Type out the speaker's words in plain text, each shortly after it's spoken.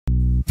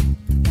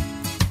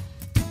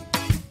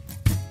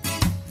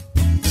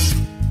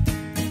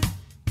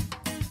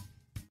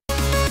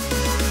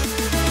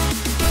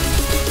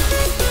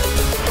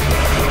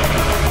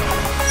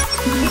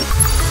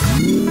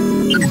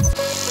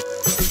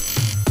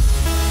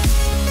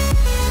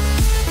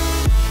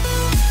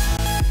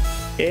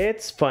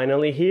It's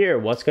finally here.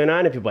 What's going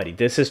on, everybody?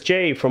 This is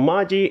Jay from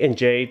Maji and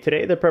Jay.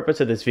 Today the purpose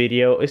of this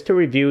video is to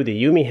review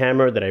the Yumi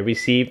hammer that I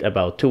received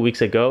about 2 weeks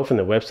ago from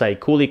the website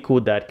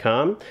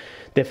coollycool.com.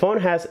 The phone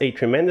has a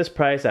tremendous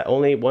price at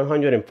only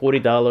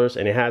 $140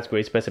 and it has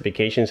great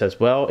specifications as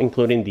well,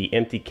 including the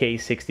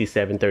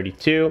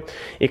MTK6732.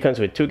 It comes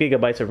with 2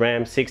 GB of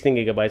RAM, 16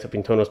 GB of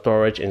internal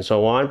storage, and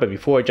so on. But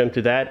before I jump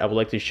to that, I would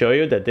like to show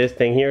you that this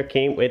thing here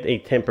came with a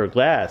tempered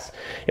glass.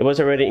 It was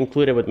already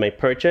included with my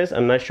purchase.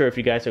 I'm not sure if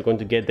you guys are going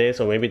to get this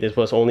or maybe this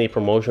was only a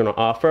promotional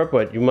offer,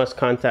 but you must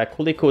contact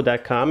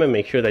coollycool.com and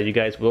make sure that you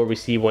guys will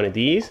receive one of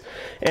these.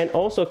 And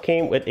also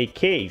came with a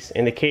case,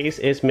 and the case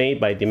is made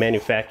by the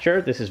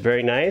manufacturer. This is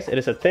very nice. It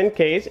is a thin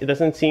case. It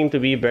doesn't seem to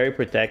be very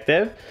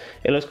protective.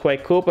 It looks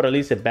quite cool, but at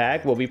least the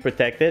bag will be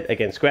protected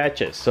against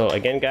scratches. So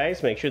again,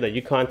 guys, make sure that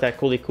you contact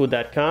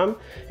coollycool.com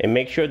and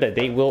make sure that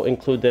they will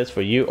include this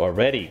for you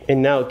already.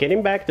 And now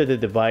getting back to the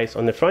device,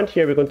 on the front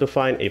here we're going to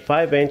find a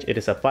 5-inch. It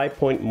is a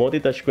 5-point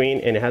multi-touch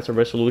screen and it has a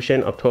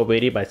resolution of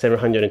 1280 by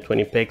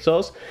 720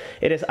 pixels.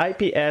 It is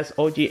IPS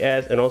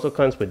OGS and also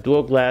comes with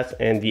dual glass,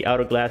 and the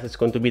outer glass is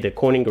going to be the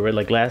Corning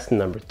Gorilla Glass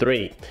number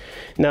 3.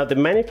 Now the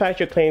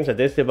manufacturer claims that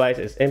this device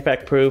is impact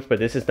proof, but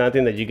this is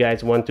nothing that you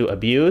guys want to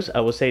abuse. I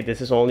would say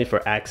this is only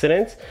for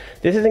accidents.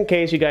 This is in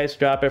case you guys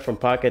drop it from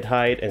pocket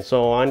height and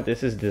so on.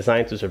 This is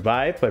designed to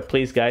survive, but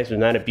please guys do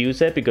not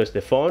abuse it because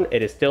the phone,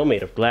 it is still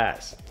made of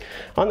glass.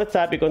 On the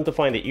top you're going to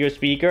find the ear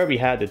speaker. We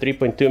have the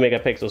 3.2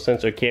 megapixel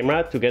sensor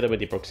camera together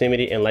with the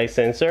proximity and light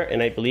sensor,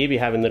 and I believe you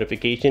have a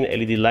notification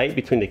LED light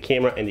between the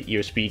camera and the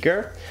ear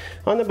speaker.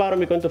 On the bottom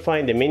you're going to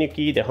find the menu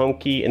key, the home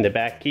key, and the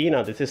back key.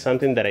 Now this is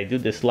something that I do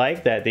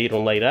dislike, that they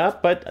don't light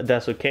up, but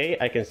that's okay.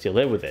 I can still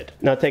live with it.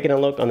 Now taking a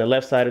look on the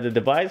left side of the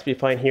device, we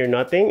find here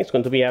nothing. It's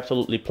going to be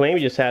absolutely plain.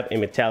 We just have a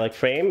metallic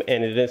frame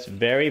and it is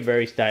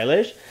very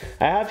stylish.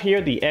 I have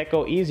here the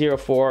Echo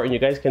E04, and you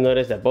guys can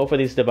notice that both of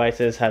these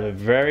devices have a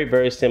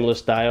very similar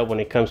style when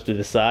it comes to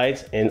the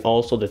sides and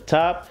also the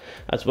top,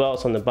 as well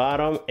as on the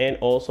bottom and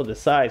also the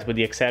sides, with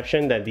the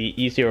exception that the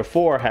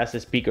E04 has the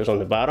speakers on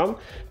the bottom,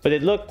 but they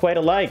look quite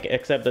alike,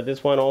 except that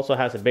this one also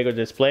has a bigger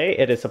display.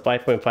 It is a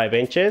 5.5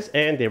 inches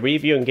and the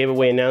review and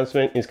giveaway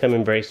announcement is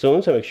coming very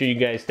soon, so make sure you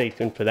guys stay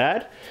tuned for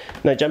that.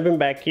 Now jumping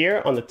back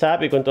here on the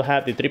top, you're going to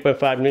have the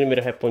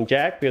 3.5mm headphone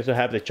jack. We also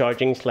have the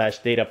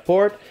charging/data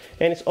port,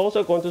 and it's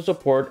also going to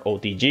support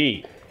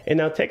OTG. And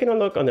now taking a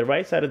look on the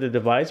right side of the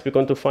device, we're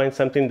going to find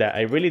something that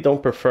I really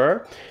don't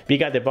prefer. We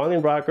got the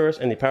volume rockers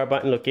and the power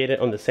button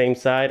located on the same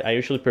side. I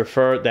usually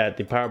prefer that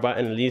the power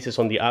button at least is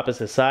on the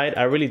opposite side.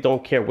 I really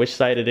don't care which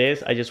side it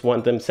is. I just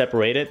want them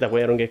separated. That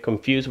way I don't get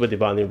confused with the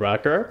volume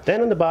rocker. Then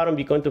on the bottom,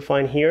 you're going to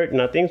find here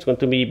nothing. It's going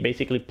to be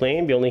basically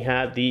plain. We only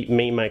have the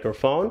main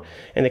microphone,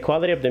 and the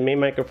quality of the main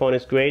microphone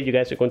is great. You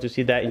guys are going to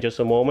see that in just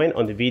a moment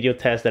on the video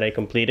test that I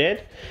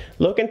completed.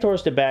 Looking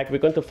towards the back, we're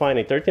going to find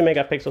a 13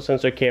 megapixel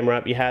sensor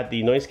camera. We had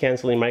the noise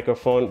canceling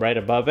microphone right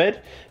above it.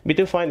 We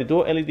do find the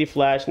dual LED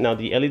flash. Now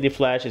the LED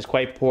flash is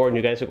quite poor, and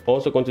you guys are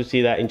also going to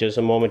see that in just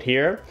a moment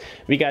here.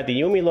 We got the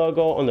Yumi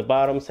logo on the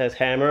bottom, says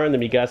hammer, and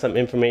then we got some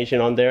information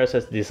on there,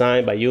 says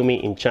designed by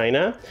Yumi in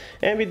China.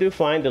 And we do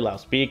find the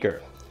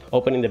loudspeaker.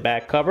 Opening the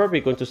back cover,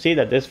 we're going to see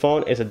that this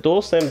phone is a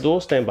dual SIM,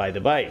 dual standby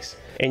device.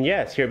 And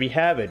yes, here we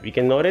have it. We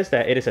can notice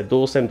that it is a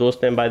dual SIM, dual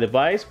standby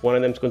device. One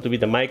of them is going to be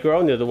the micro,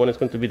 and the other one is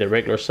going to be the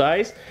regular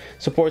size.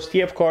 Supports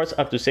TF cards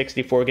up to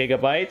 64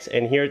 gigabytes.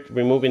 And here,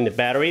 removing the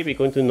battery, we're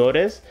going to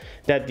notice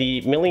that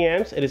the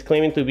milliamps, it is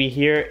claiming to be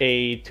here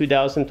a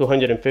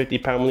 2250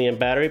 power milliamp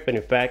battery, but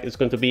in fact, it's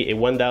going to be a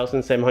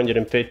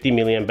 1750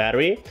 milliamp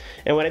battery.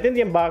 And when I did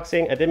the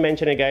unboxing, I did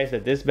mention it, guys,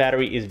 that this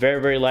battery is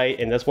very light,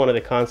 and that's one of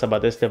the cons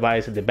about this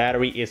device. The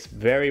battery is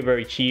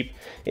very cheap.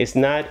 It's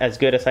not as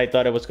good as I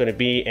thought it was going to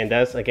be, and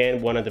that's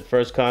again one of the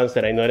first cons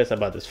that I noticed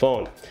about this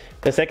phone.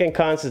 The second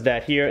cons is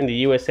that here in the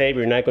USA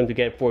we're not going to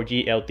get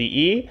 4G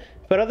LTE,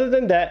 but other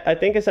than that, I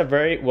think it's a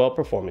very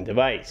well-performing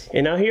device.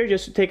 And now here,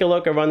 just to take a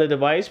look around the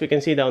device, we can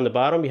see down the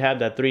bottom we have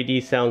that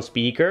 3D sound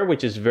speaker,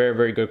 which is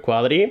very good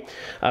quality.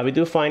 We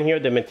do find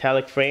here the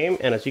metallic frame,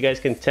 and as you guys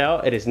can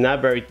tell, it is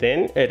not very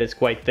thin. It is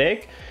quite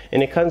thick,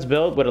 and it comes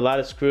built with a lot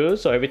of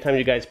screws, so every time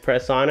you guys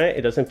press on it,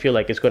 it doesn't feel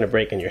like it's going to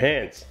break in your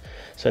hands.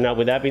 So now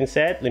with that being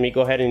said, let me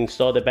go ahead and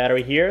install the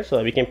battery here so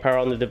that we can power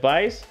on the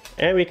device,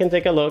 and we can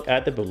take a look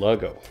at the boot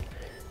logo.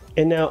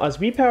 And now as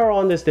we power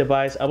on this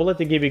device, I would like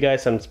to give you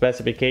guys some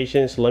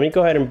specifications. So let me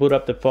go ahead and boot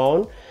up the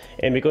phone,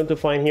 and we're going to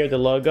find here the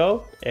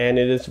logo, and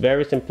it is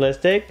very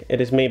simplistic.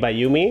 It is made by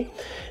Yumi.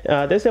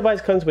 This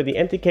device comes with the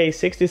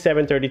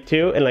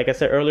MTK6732, and like I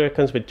said earlier, it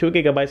comes with 2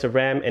 GB of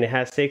RAM and it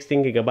has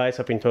 16 GB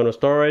of internal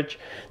storage.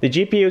 The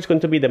GPU is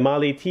going to be the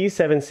Mali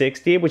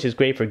T760, which is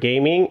great for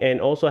gaming,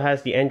 and also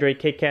has the Android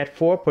Kitkat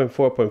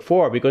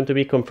 4.4.4. We're going to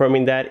be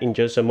confirming that in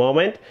just a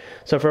moment.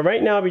 So for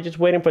right now, we're just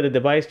waiting for the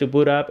device to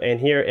boot up,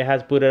 and here it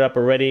has booted up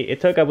already.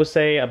 It took, I would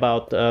say,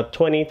 about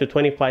 20 to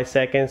 25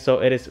 seconds, so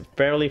it is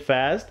fairly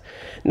fast.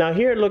 Now Now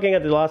here, looking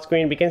at the lock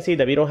screen, we can see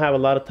that we don't have a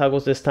lot of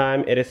toggles this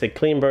time. It is a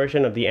clean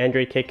version of the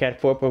Android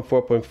Kitkat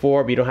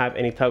 4.4.4. We don't have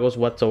any toggles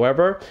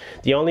whatsoever.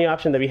 The only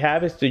option that we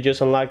have is to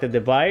just unlock the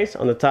device.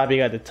 On the top, you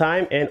got the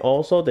time and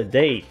also the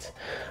date.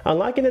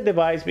 Unlocking the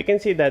device, we can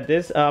see that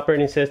this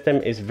operating system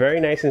is very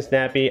nice and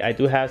snappy. I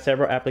do have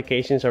several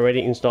applications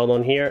already installed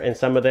on here, and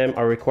some of them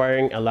are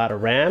requiring a lot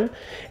of RAM.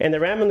 And the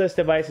RAM on this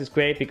device is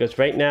great because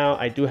right now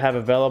I do have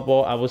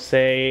available, I would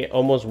say,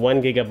 almost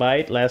 1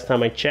 GB last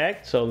time I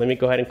checked. So let me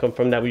go ahead and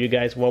confirm that with you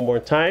guys one more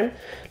time.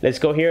 Let's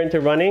go here into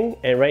running,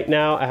 and right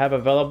now I have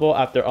available,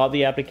 after all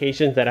the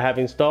applications that I have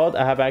installed,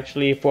 I have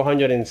actually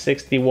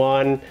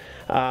 461.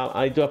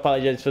 I do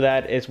apologize for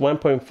that. It's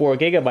 1.4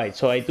 GB,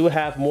 so I do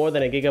have more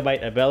than a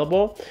gigabyte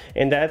available,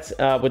 and that's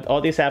with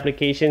all these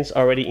applications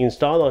already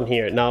installed on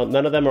here. Now,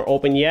 none of them are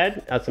open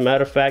yet. As a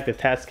matter of fact, the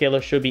task scaler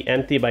should be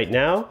empty by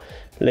now.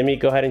 Let me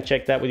go ahead and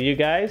check that with you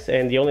guys,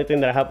 and the only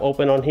thing that I have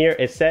open on here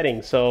is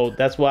settings, so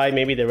that's why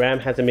maybe the RAM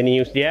hasn't been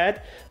used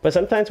yet. But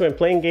sometimes when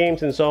playing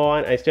games and so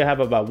on, I still have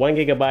about 1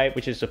 GB,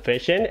 which is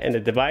sufficient, and the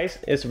device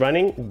is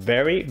running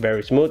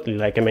very smoothly,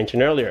 like I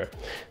mentioned earlier.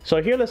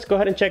 So here, let's go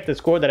ahead and check the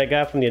score that I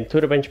got from the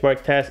Antutu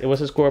benchmark test. It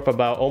was a score of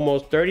about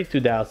almost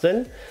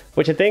 32,000,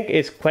 which I think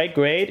is quite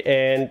great,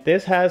 and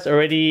this has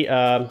already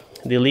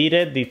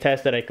deleted the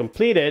test that I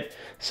completed.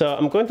 So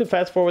I'm going to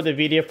fast forward the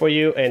video for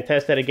you and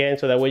test that again,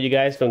 so that way you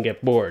guys don't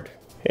get bored.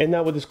 And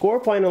now with the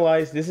score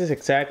finalized, this is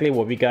exactly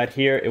what we got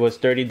here. It was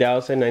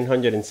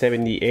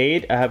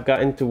 30,978. I have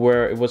gotten to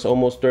where it was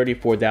almost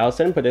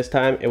 34,000, but this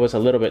time it was a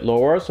little bit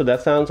lower. So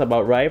that sounds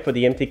about right for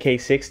the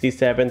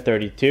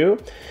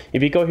MTK6732.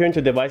 If you go here into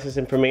devices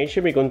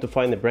information, we're going to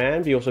find the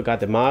brand. We also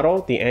got the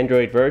model, the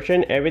Android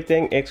version.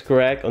 Everything is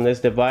correct on this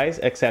device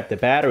except the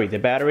battery. The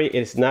battery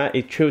is not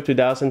a true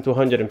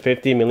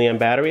 2250 milliamp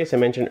battery. As I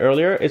mentioned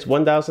earlier, it's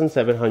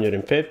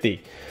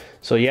 1750.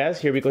 So yes,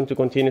 here we're going to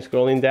continue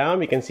scrolling down.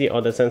 We can see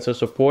all the sensors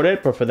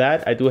supported, but for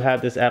that, I do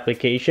have this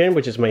application,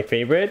 which is my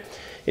favorite.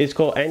 It's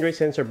called Android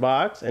Sensor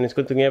Box, and it's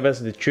going to give us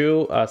the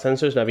true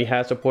sensors that we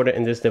have supported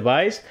in this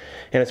device.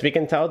 And as we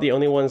can tell, the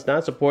only ones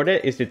not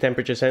supported is the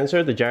temperature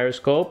sensor, the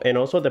gyroscope, and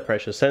also the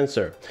pressure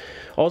sensor.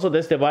 Also,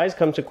 this device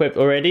comes equipped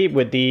already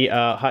with the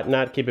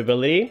Hotknot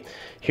capability.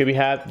 Here we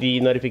have the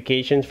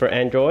notifications for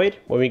Android.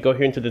 When we go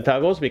here into the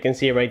toggles, we can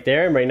see it right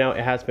there. And right now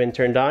it has been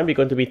turned on. We're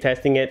going to be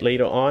testing it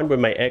later on with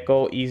my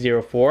Echo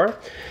E04.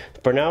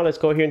 For now, let's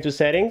go here into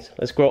settings.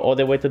 Let's scroll all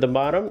the way to the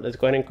bottom. Let's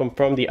go ahead and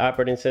confirm the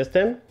operating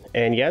system.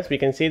 And yes, we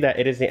can see that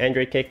it is the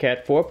Android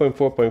Kitkat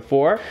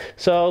 4.4.4.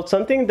 So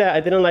something that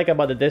I didn't like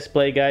about the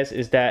display, guys,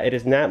 is that it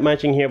is not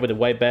matching here with the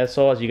white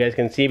bezel. As you guys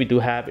can see, we do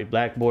have a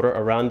black border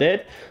around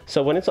it.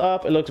 So when it's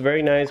off, it looks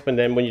very nice, but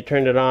then when you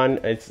turn it on,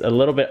 it's a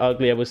little bit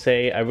ugly, I would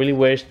say. I really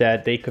wish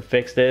that they could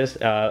fix this.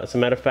 As a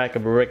matter of fact, I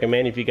would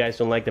recommend, if you guys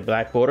don't like the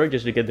black border,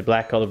 just to get the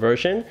black color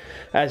version,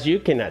 as you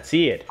cannot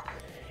see it.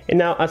 And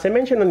now, as I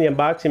mentioned on the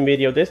unboxing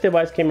video, this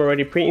device came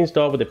already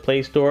pre-installed with the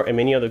Play Store and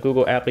many other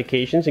Google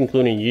applications,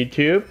 including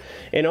YouTube.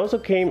 It also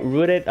came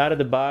rooted out of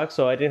the box,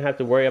 so I didn't have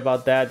to worry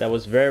about that. That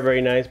was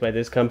very nice by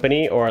this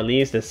company, or at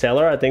least the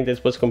seller. I think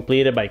this was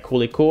completed by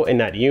Cool and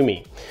not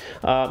Yumi.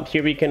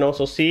 Here we can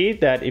also see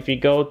that if you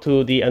go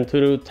to the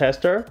Antutu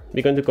tester,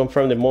 we're going to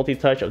confirm the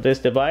multi-touch of this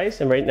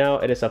device. And right now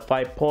it is a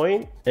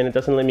 5-point, and it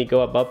doesn't let me go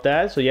above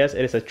that. So yes,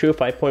 it is a true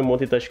 5-point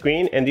multi-touch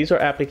screen. And these are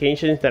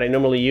applications that I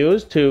normally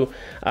use to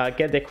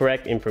get the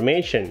correct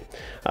information.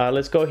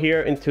 Let's go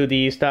here into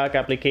the stock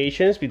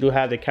applications. We do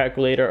have the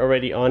calculator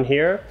already on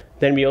here.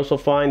 Then we also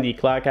find the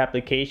clock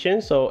application.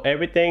 So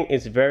everything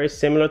is very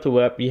similar to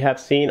what we have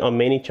seen on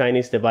many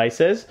Chinese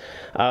devices.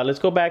 Let's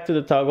go back to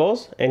the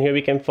toggles, and here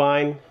we can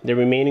find the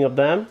remaining of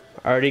them.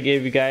 I already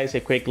gave you guys a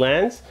quick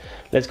glance.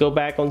 Let's go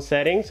back on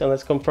settings and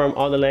let's confirm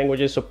all the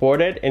languages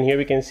supported. And here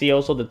we can see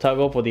also the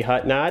toggle for the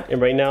Hotknot.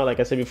 And right now, like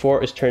I said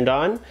before, it's turned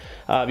on.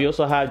 We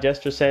also have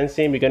gesture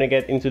sensing. We're going to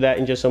get into that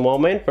in just a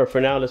moment. But for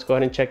now, let's go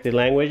ahead and check the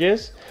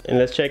languages. And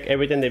let's check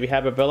everything that we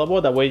have available.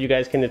 That way you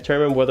guys can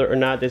determine whether or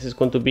not this is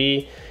going to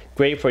be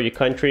great for your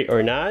country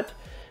or not.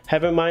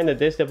 Have in mind that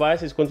this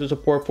device is going to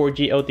support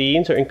 4G LTE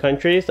in certain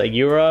countries like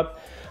Europe,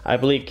 I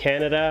believe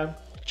Canada,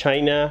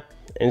 China,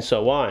 and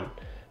so on.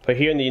 But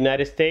here in the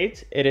United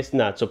States, it is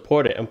not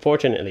supported,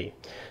 unfortunately.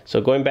 So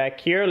going back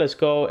here, let's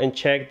go and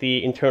check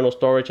the internal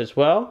storage as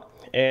well.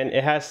 And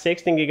it has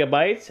 16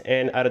 gigabytes,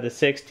 and out of the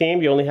 16,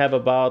 we only have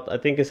about, I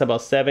think it's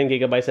about 7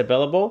 gigabytes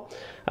available.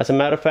 As a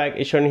matter of fact,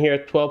 it's showing here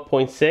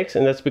 12.6,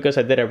 and that's because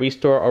I did a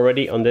restore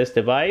already on this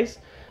device.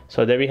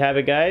 So there we have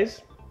it,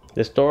 guys.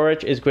 The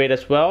storage is great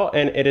as well,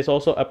 and it is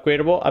also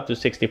upgradable up to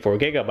 64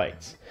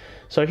 gigabytes.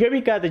 So here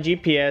we got the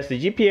GPS. The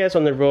GPS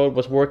on the road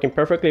was working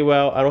perfectly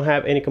well. I don't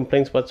have any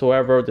complaints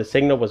whatsoever. The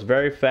signal was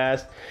very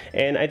fast,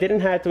 and I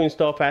didn't have to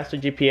install faster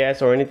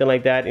GPS or anything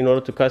like that in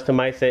order to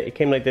customize it. It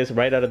came like this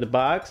right out of the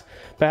box.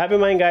 But have in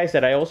mind, guys,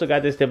 that I also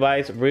got this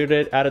device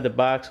rooted out of the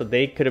box, so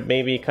they could have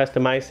maybe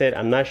customized it.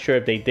 I'm not sure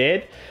if they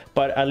did,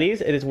 but at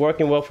least it is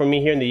working well for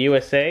me here in the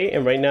USA.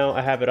 And right now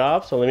I have it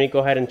off, so let me go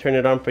ahead and turn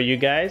it on for you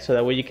guys, so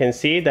that way you can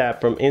see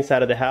that from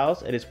inside of the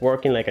house it is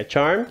working like a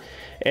charm.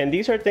 And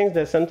these are things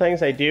that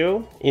sometimes I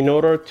do in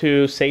order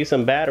to save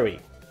some battery.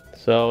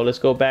 So let's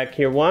go back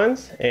here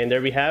once, and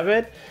there we have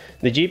it.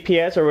 The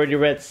GPS already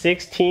read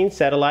 16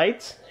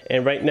 satellites,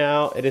 and right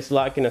now it is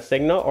locking a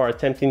signal, or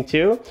attempting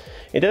to.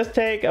 It does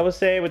take, I would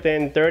say,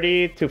 within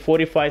 30 to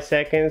 45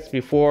 seconds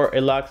before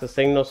it locks the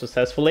signal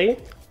successfully.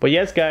 But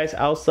yes guys,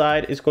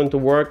 outside is going to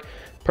work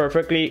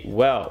perfectly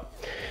well.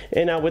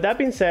 And now with that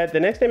being said, the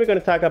next thing we're going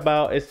to talk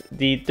about is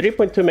the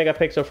 3.2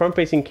 megapixel front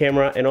facing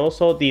camera and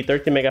also the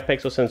 13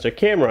 megapixel sensor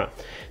camera.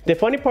 The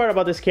funny part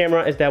about this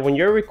camera is that when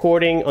you're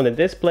recording on the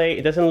display,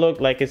 it doesn't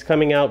look like it's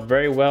coming out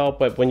very well,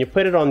 but when you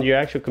put it on your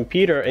actual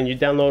computer and you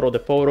download all the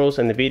photos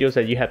and the videos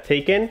that you have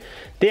taken,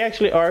 they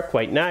actually are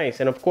quite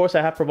nice. And of course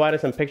I have provided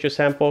some picture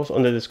samples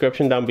on the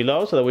description down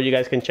below so that way you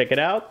guys can check it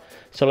out.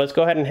 So let's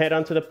go ahead and head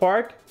on to the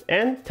park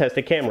and test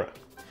the camera.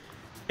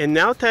 And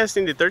now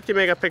testing the 30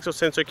 megapixel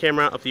sensor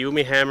camera of the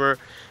Umi Hammer,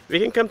 we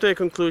can come to the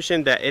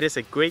conclusion that it is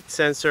a great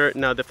sensor.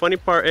 Now the funny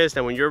part is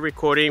that when you're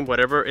recording,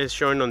 whatever is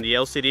showing on the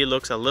LCD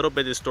looks a little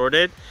bit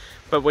distorted,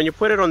 but when you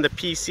put it on the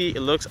PC,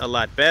 it looks a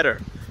lot better.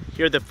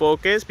 Here the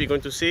focus, we're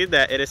going to see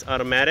that it is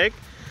automatic.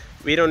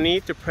 We don't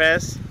need to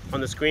press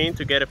on the screen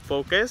to get it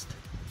focused.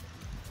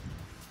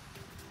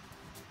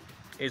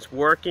 It's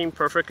working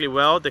perfectly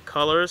well. The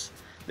colors,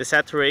 the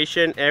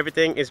saturation,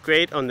 everything is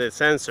great on the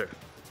sensor.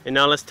 And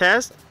now let's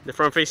test the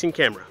front-facing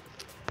camera.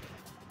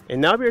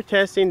 And now we're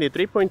testing the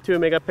 3.2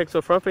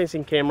 megapixel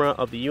front-facing camera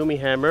of the Umi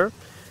Hammer.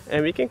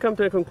 And we can come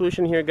to a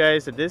conclusion here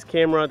guys that this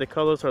camera, the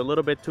colors are a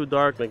little bit too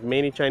dark like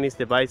many Chinese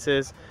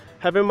devices.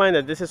 Have in mind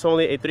that this is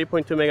only a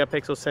 3.2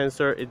 megapixel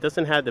sensor. It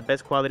doesn't have the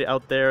best quality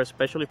out there,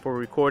 especially for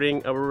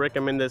recording. I would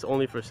recommend this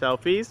only for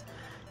selfies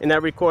in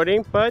that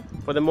recording, but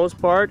for the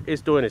most part,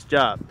 it's doing its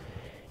job.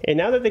 And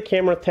now that the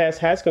camera test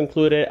has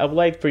concluded, I would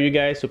like for you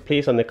guys to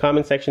please on the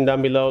comment section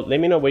down below,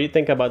 let me know what you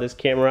think about this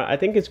camera. I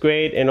think it's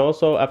great, and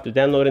also after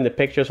downloading the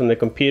pictures from the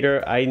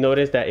computer, I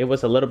noticed that it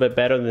was a little bit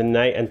better than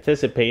I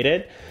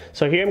anticipated.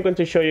 So here I'm going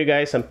to show you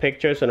guys some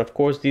pictures, and of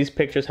course these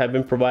pictures have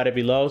been provided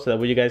below so that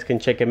way you guys can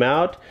check them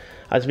out.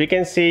 As we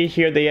can see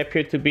here, they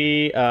appear to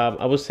be,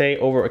 I would say,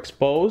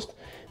 overexposed.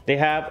 They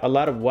have a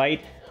lot of white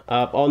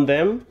on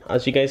them,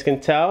 as you guys can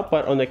tell,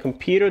 but on the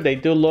computer they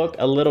do look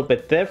a little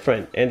bit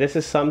different, and this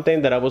is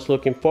something that I was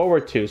looking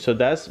forward to. So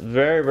that's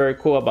very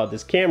cool about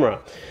this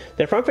camera.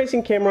 The front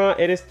facing camera,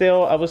 it is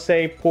still, I would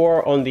say,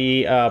 poor on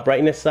the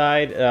brightness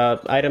side.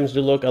 Items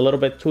do look a little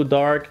bit too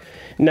dark.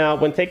 Now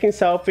when taking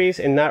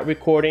selfies and not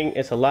recording,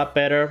 it's a lot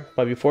better.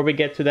 But before we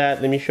get to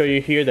that, let me show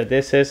you here that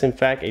this is in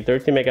fact a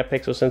 13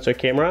 megapixel sensor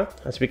camera,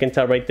 as we can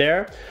tell right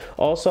there.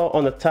 Also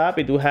on the top,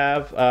 we do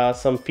have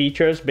some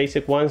features,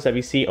 basic ones that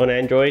we see on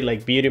Android,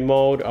 like beauty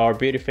mode or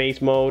beauty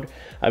face mode.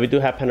 We do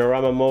have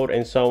panorama mode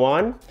and so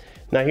on.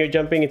 Now here,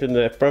 jumping into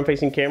the front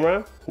facing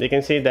camera, you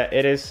can see that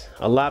it is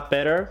a lot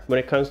better when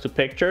it comes to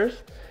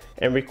pictures,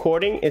 and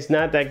recording is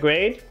not that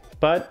great,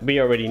 but we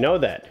already know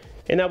that.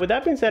 And now with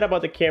that being said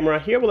about the camera,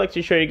 here I would like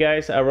to show you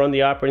guys around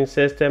the operating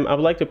system. I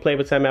would like to play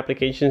with some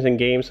applications and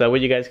games so that way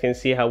you guys can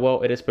see how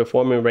well it is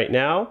performing right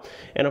now.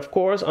 And of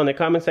course, on the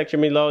comment section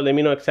below, let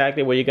me know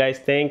exactly what you guys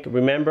think.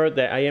 Remember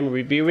that I am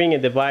reviewing a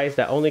device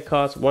that only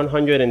costs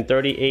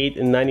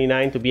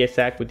 $138.99 to be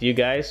exact with you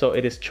guys, so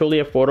it is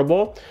truly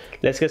affordable.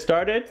 Let's get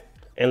started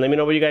and let me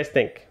know what you guys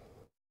think.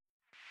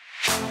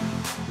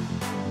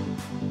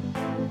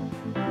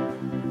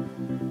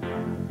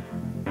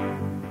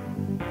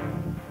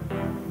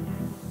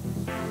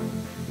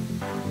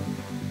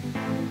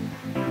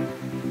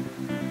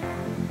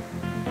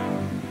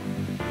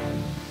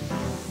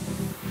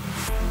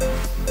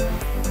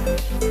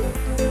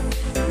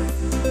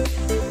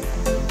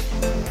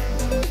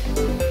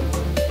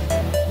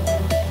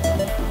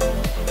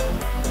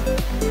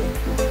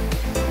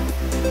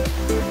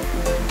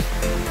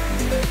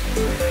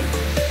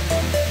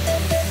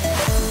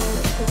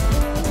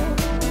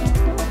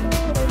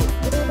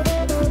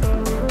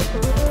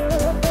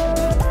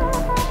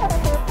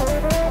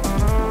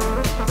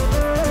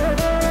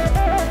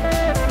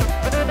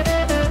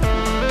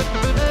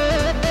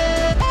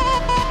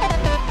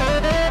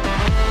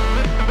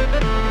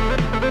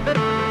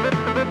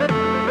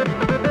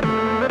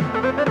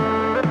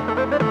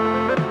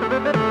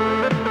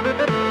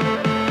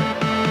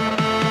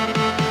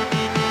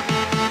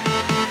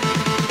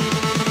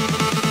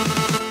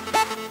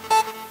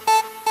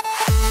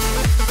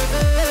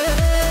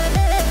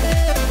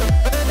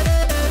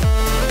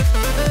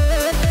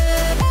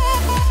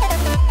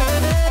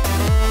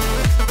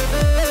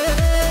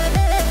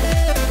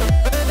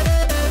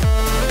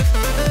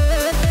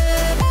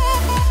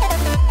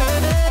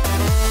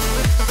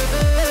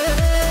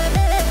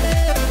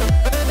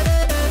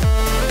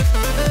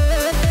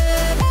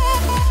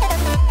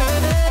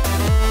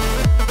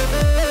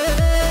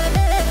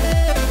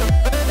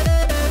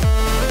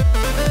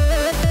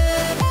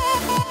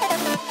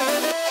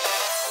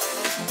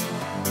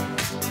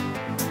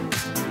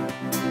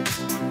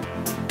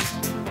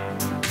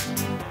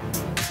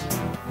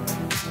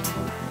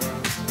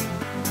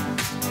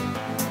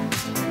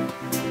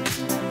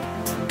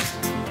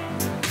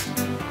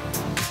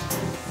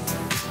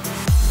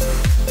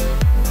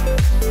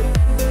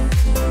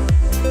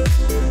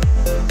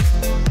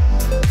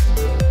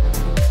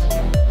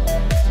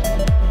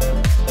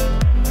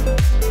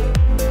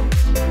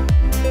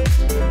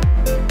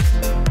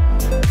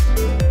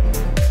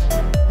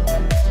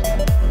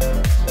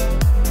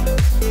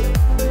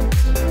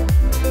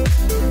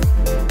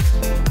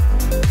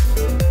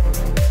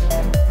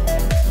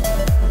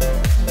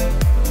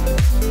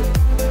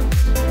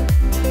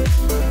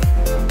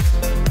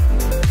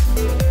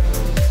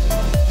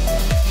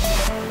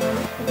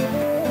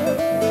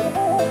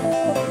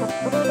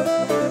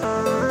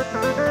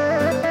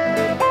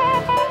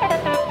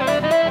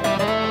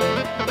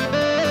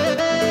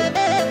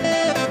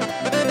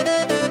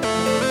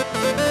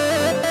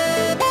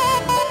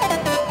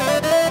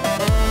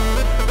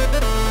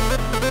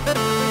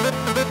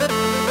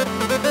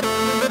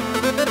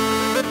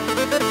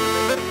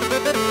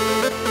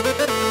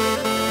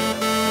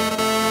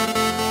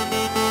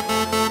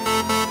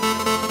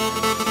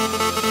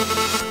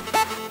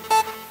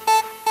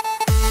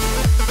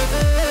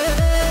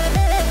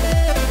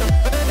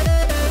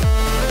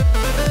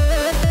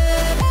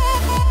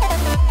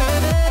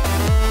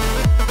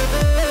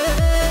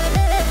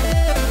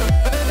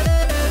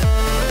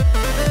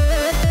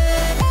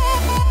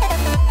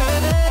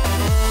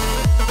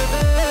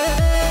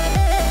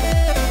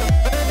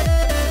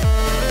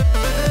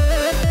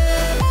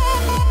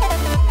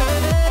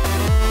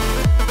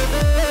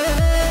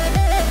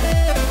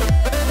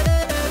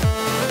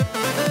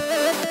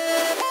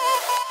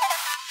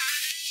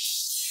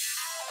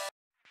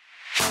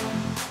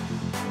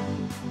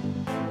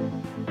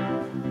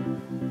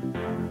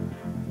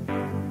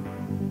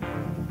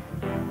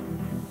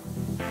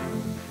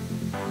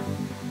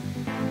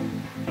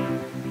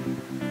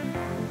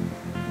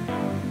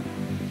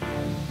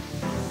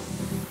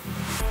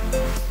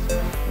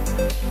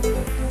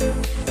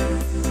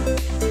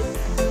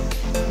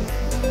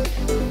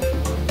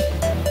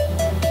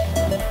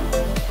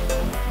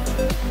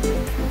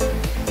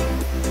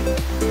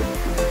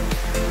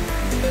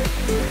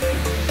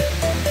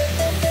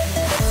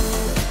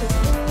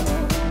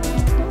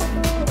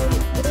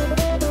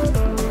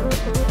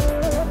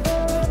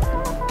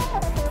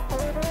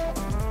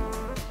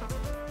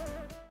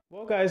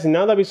 Guys,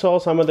 now that we saw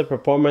some of the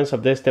performance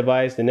of this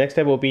device, the next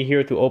step will be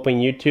here to open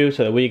YouTube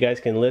so that way you guys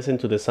can listen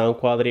to the sound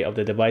quality of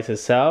the device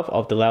itself,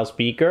 of the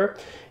loudspeaker.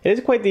 It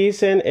is quite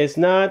decent. It's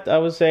not, I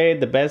would say,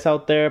 the best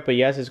out there, but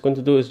yes, it's going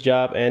to do its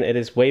job, and it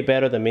is way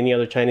better than many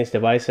other Chinese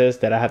devices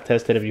that I have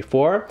tested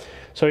before.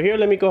 So here,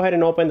 let me go ahead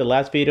and open the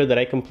last video that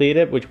I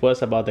completed, which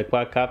was about the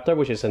quadcopter,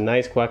 which is a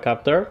nice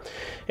quadcopter.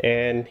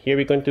 And here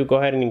we're going to go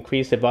ahead and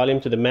increase the volume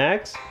to the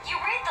max. You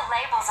read the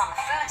labels on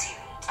the foods you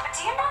eat, but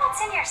do you know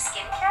what's in your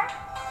skincare?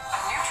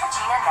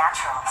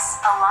 Naturals,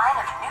 a line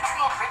of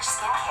nutrient-rich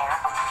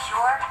skincare with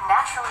pure,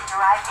 naturally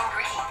derived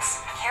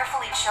ingredients,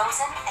 carefully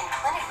chosen and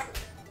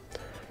clinically.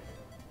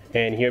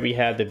 And here we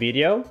have the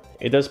video.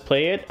 It does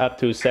play it up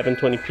to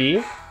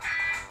 720p.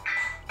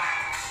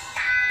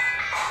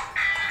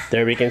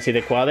 There we can see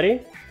the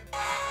quality.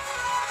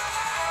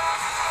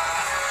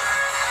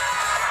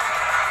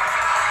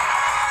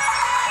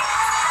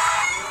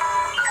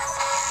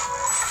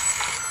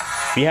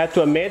 We have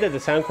to admit that the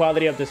sound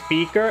quality of the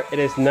speaker, it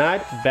is not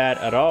bad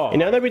at all. And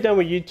now that we're done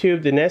with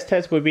YouTube, the next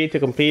test would be to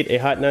complete a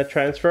Hotknot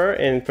transfer.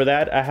 And for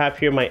that, I have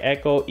here my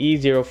Echo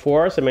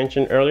E04, as I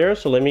mentioned earlier.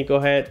 So let me go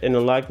ahead and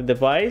unlock the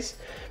device.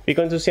 We're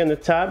going to see on the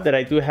top that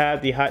I do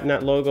have the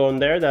Hotknot logo on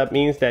there. That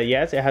means that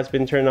yes, it has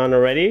been turned on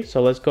already.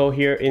 So let's go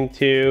here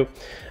into,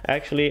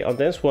 actually on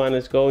this one,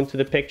 let's go into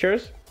the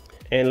pictures.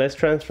 And let's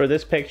transfer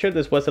this picture.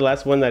 This was the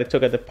last one that I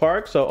took at the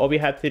park. So all we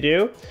have to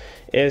do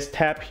is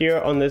tap here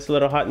on this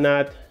little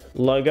Hotknot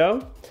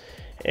logo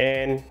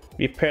and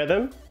we pair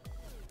them,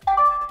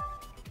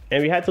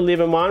 and we had to leave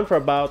them on for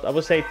about, I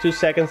would say, 2.5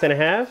 seconds.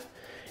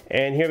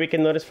 And here we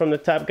can notice from the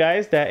top,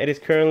 guys, that it is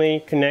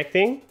currently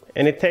connecting,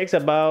 and it takes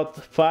about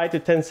 5 to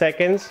 10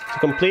 seconds to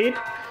complete,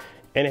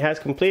 and it has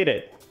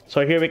completed.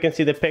 So here we can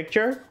see the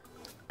picture,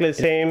 the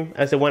same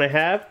as the one I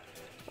have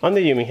on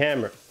the Yumi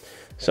Hammer.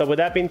 So with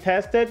that being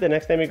tested, the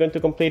next thing we're going to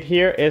complete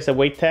here is a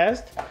weight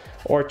test,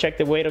 or check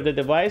the weight of the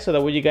device so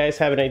that way you guys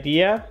have an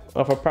idea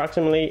of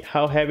approximately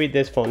how heavy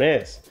this phone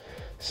is.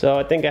 So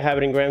I think I have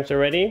it in grams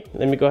already.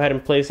 Let me go ahead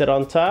and place it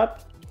on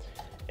top.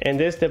 And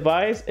this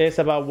device is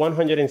about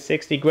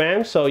 160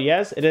 grams. So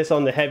yes, it is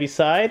on the heavy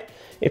side.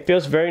 It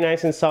feels very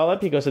nice and solid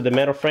because of the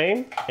metal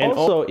frame. And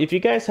also, if you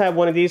guys have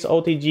one of these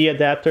OTG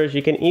adapters,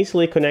 you can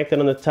easily connect it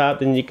on the top.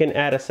 Then you can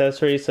add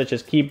accessories such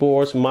as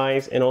keyboards,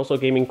 mice, and also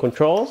gaming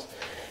controls.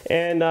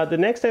 And the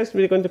next test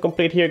we're going to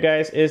complete here,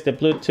 guys, is the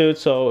Bluetooth.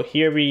 So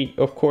here we,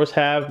 of course,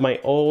 have my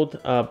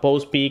old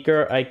Bose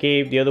speaker. I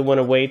gave the other one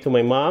away to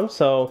my mom,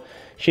 so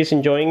she's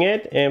enjoying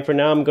it. And for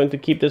now, I'm going to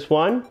keep this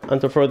one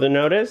until further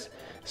notice.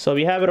 So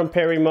we have it on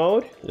Perry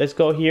mode. Let's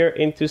go here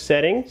into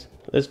settings.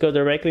 Let's go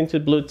directly into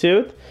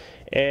Bluetooth.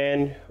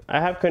 And I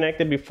have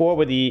connected before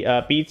with the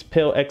Beats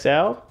Pill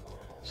XL.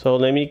 So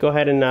let me go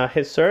ahead and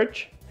hit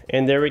search.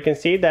 And there we can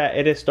see that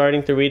it is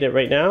starting to read it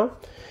right now.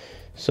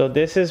 So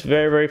this is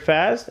very, very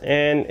fast,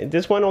 and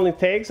this one only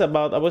takes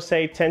about, I would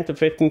say, 10 to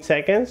 15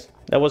 seconds.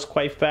 That was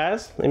quite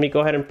fast. Let me go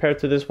ahead and pair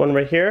to this one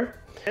right here.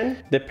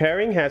 And the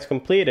pairing has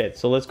completed.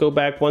 So let's go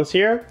back once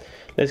here.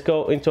 Let's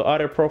go into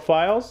other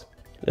profiles.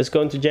 Let's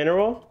go into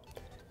general,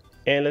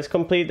 and let's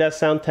complete that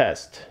sound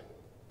test.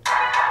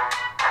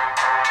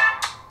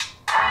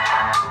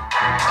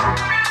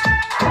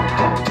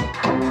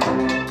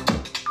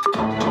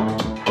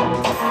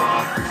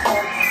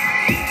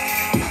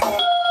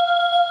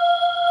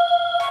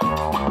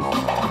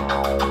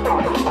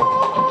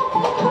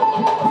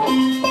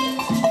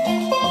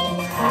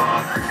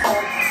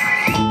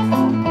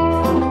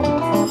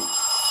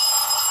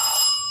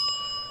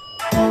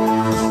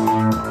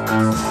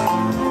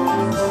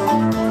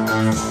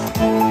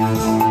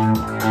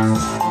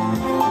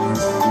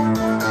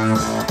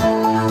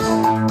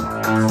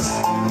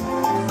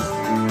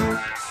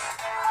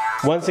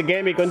 Once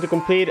again, we're going to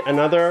complete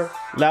another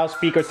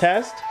loudspeaker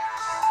test.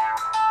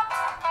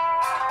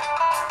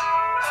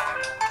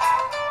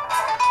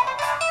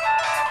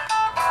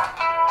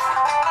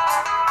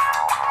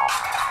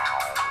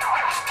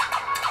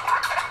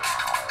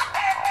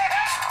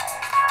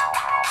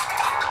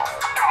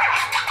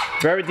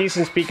 Very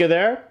decent speaker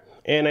there.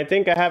 And I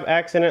think I have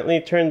accidentally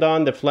turned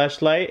on the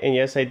flashlight, and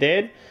yes, I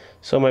did.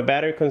 So my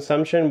battery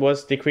consumption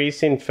was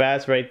decreasing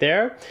fast right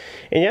there.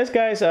 And yes,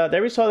 guys,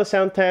 there we saw the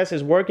sound test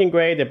is working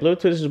great. The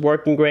Bluetooth is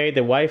working great.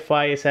 The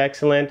Wi-Fi is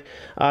excellent.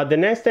 The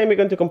next thing we're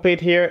going to complete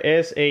here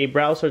is a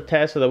browser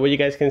test so that way you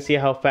guys can see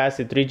how fast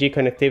the 3G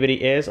connectivity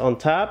is on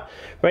top.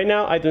 Right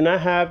now, I do not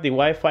have the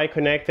Wi-Fi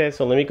connected.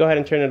 So let me go ahead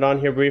and turn it on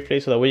here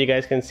briefly so that way you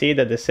guys can see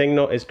that the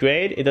signal is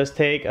great. It does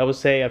take, I would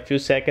say, a few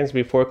seconds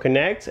before it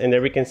connects, and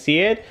there we can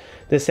see it.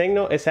 The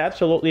signal is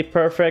absolutely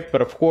perfect,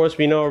 but of course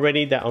we know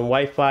already that on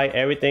Wi-Fi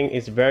everything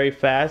is very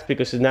fast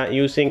because it's not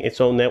using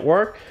its own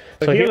network.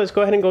 So here, let's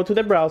go ahead and go to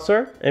the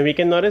browser, and we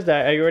can notice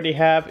that I already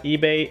have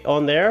eBay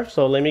on there.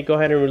 So let me go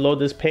ahead and reload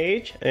this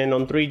page, and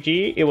on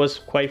 3G it was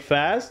quite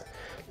fast.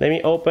 Let me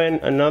open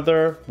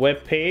another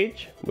web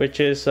page,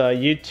 which is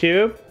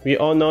YouTube. We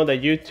all know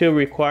that YouTube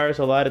requires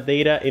a lot of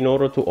data in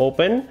order to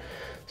open.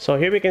 So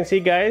here we can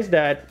see, guys,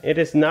 that it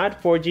is not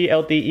 4G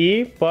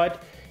LTE,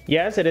 but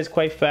yes, it is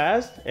quite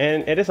fast,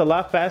 and it is a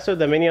lot faster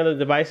than many other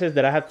devices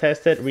that I have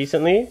tested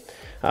recently.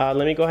 Let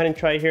me go ahead and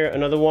try here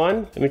another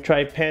one. Let me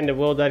try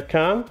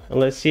pandawill.com, and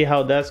let's see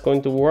how that's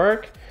going to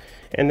work.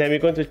 And then we're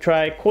going to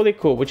try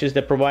Quadcore, which is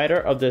the provider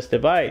of this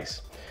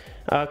device.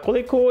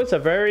 Quadcore is a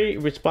very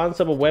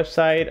responsible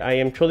website. I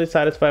am truly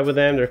satisfied with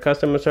them. Their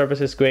customer service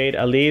is great,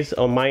 at least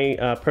on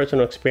my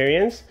personal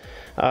experience.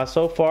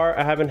 So far,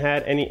 I haven't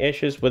had any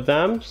issues with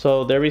them.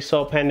 So there we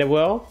saw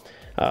Pandawill.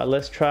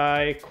 Let's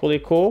try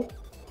Quadcore,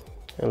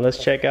 and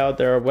let's check out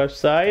their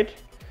website.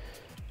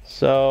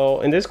 So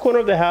in this corner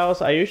of the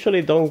house, I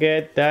usually don't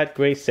get that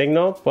great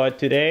signal, but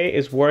today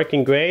is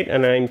working great,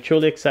 and I'm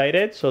truly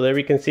excited. So there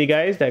we can see,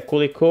 guys, that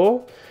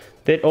Quadcore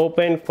did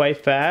open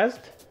quite fast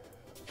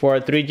for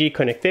 3G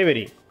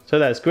connectivity. So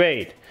that's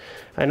great.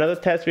 Another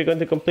test we're going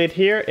to complete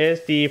here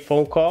is the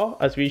phone call,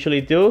 as we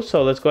usually do.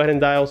 So let's go ahead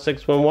and dial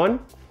 611.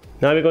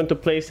 Now we're going to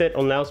place it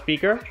on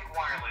loudspeaker.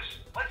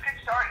 Let's get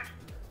started.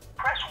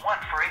 Press 1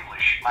 for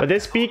English. But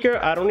this speaker,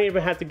 I don't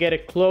even have to get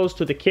it close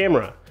to the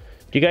camera.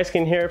 You guys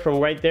can hear it from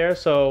right there.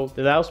 So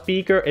the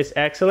loudspeaker is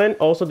excellent.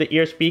 Also, the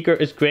ear speaker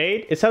is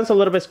great. It sounds a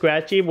little bit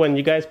scratchy when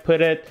you guys put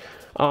it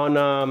on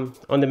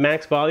the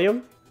max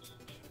volume.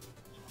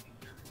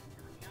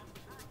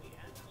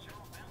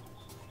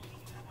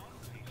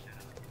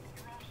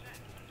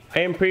 I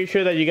am pretty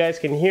sure that you guys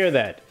can hear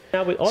that.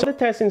 Now, with all the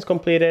testings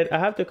completed, I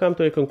have to come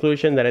to a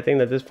conclusion that I think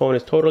that this phone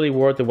is totally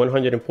worth the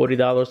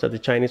 $140 that the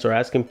Chinese are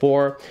asking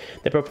for.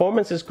 The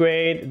performance is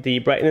great, the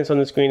brightness on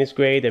the screen is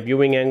great, the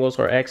viewing angles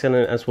are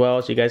excellent as well.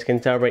 As you guys can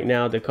tell right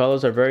now, the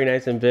colors are very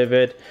nice and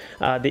vivid.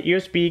 The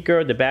ear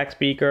speaker, the back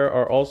speaker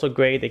are also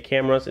great. The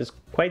cameras is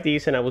quite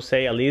decent, I would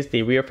say, at least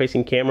the rear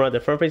facing camera. The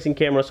front facing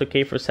camera is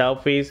okay for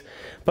selfies.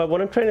 But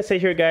what I'm trying to say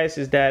here, guys,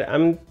 is that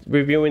I'm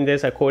reviewing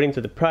this according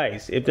to the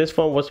price. If this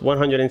phone was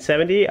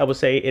 $170, I would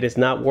say it is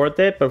not worth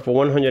it. But for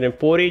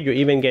 $140, you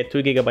even get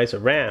 2 GB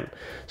of RAM.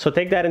 So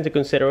take that into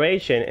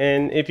consideration.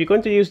 And if you're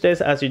going to use this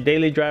as your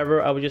daily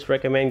driver, I would just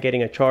recommend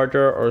getting a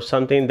charger or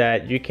something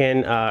that you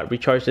can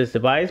recharge this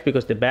device,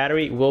 because the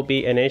battery will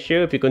be an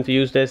issue if you're going to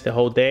use this the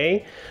whole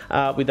day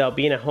without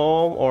being at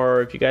home,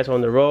 or if you guys are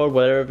on the road,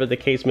 whatever the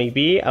case may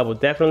be. I would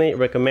definitely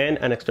recommend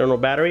an external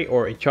battery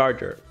or a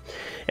charger.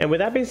 And with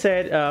that being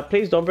said,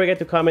 please don't forget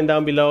to comment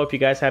down below if you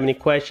guys have any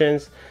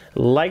questions.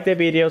 Like the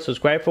video,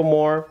 subscribe for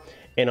more,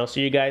 and I'll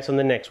see you guys on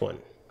the next one.